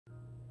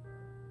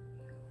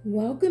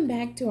Welcome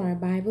back to our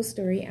Bible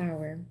Story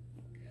Hour.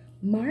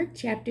 Mark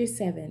chapter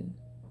 7.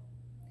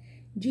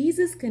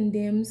 Jesus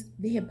condemns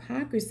the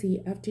hypocrisy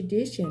of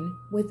tradition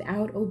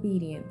without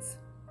obedience.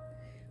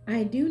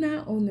 I do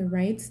not own the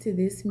rights to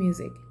this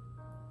music.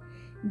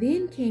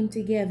 Then came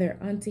together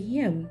unto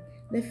him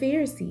the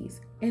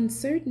Pharisees and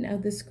certain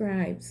of the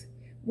scribes,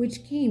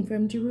 which came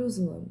from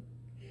Jerusalem.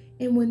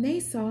 And when they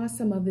saw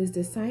some of his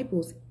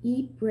disciples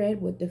eat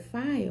bread with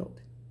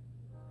defiled,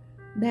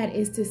 that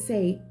is to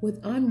say,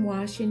 with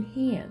unwashed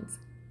hands,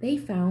 they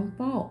found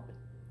fault.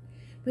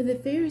 For the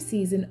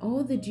Pharisees and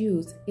all the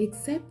Jews,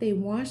 except they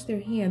wash their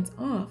hands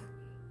off,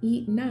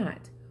 eat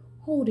not,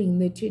 holding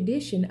the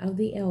tradition of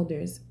the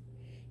elders.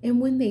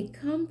 And when they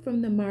come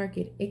from the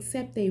market,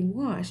 except they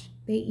wash,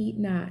 they eat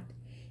not.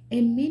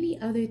 And many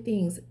other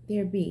things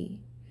there be,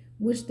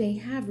 which they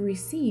have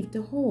received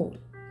to hold,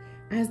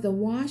 as the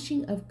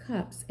washing of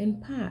cups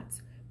and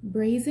pots,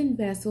 brazen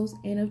vessels,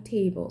 and of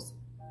tables.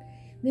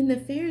 Then the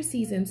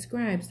Pharisees and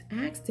scribes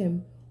asked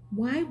him,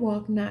 Why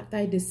walk not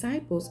thy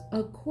disciples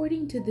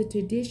according to the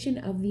tradition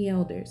of the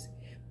elders,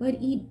 but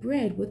eat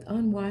bread with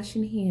unwashed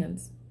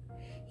hands?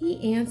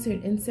 He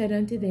answered and said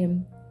unto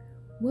them,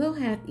 Well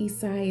hath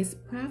Esaias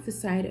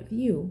prophesied of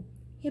you,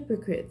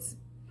 hypocrites,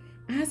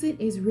 as it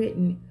is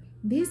written,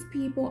 This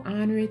people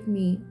honoreth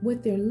me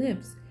with their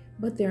lips,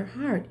 but their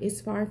heart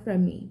is far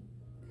from me.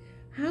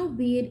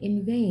 Howbeit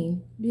in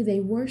vain do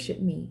they worship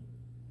me,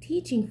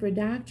 teaching for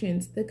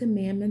doctrines the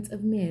commandments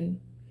of men.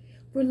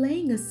 For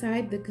laying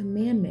aside the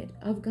commandment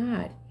of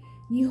God,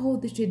 ye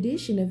hold the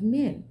tradition of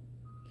men,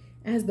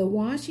 as the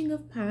washing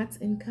of pots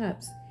and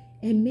cups,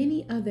 and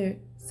many other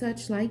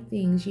such like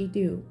things ye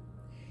do.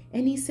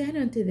 And he said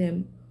unto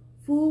them,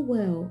 Full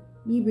well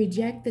ye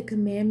reject the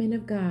commandment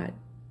of God,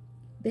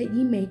 that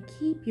ye may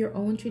keep your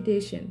own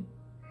tradition.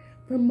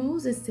 For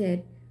Moses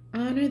said,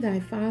 Honor thy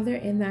father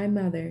and thy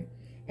mother,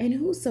 and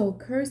whoso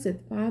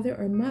curseth father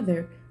or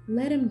mother,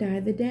 let him die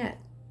the death.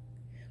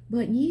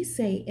 But ye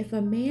say, If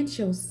a man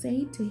shall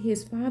say to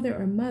his father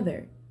or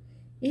mother,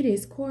 It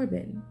is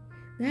Corban,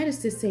 that is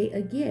to say,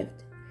 a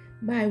gift,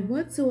 by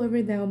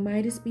whatsoever thou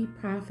mightest be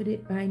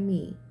profited by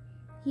me,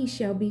 he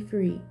shall be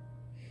free.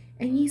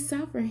 And ye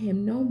suffer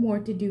him no more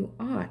to do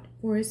aught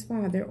for his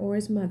father or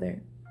his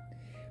mother,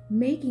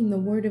 making the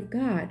word of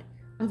God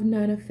of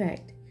none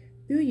effect,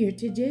 through your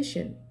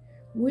tradition,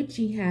 which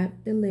ye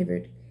have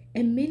delivered,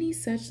 and many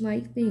such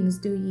like things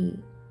do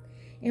ye.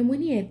 And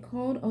when he had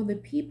called all the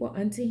people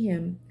unto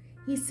him,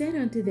 he said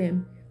unto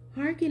them,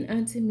 Hearken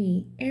unto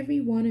me, every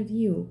one of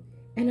you,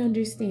 and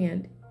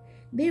understand.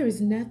 There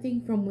is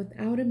nothing from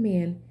without a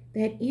man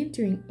that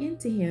entering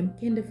into him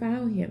can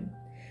defile him,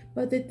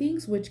 but the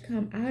things which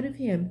come out of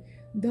him,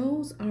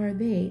 those are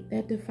they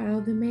that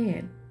defile the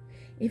man.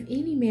 If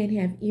any man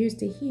have ears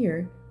to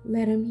hear,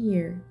 let him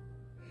hear.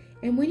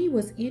 And when he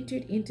was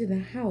entered into the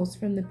house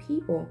from the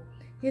people,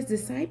 his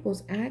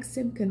disciples asked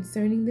him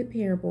concerning the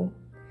parable.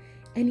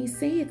 And he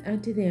saith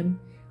unto them,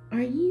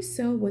 Are ye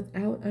so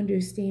without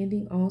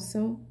understanding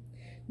also?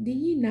 Do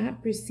ye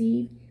not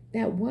perceive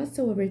that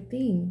whatsoever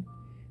thing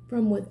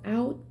from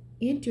without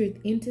entereth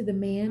into the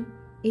man,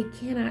 it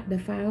cannot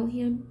defile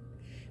him?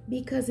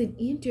 Because it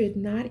entereth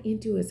not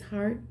into his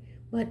heart,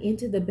 but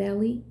into the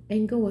belly,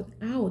 and goeth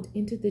out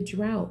into the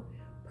draught,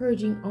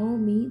 purging all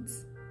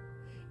meats?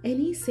 And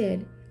he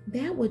said,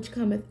 That which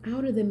cometh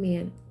out of the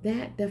man,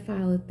 that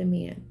defileth the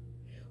man.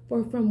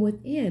 For from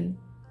within,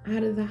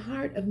 out of the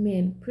heart of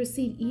men,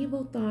 proceed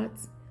evil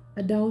thoughts,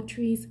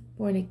 adulteries,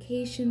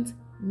 fornications,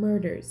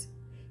 murders,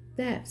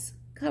 thefts,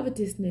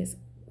 covetousness,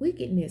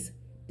 wickedness,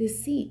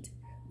 deceit,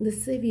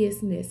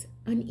 lasciviousness,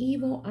 an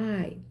evil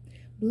eye,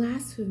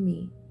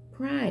 blasphemy,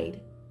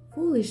 pride,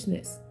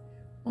 foolishness.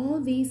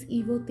 All these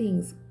evil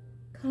things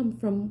come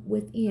from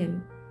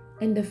within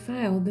and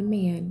defile the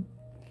man.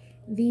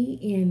 The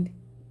end.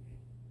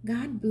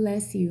 God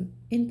bless you,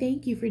 and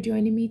thank you for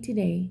joining me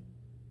today.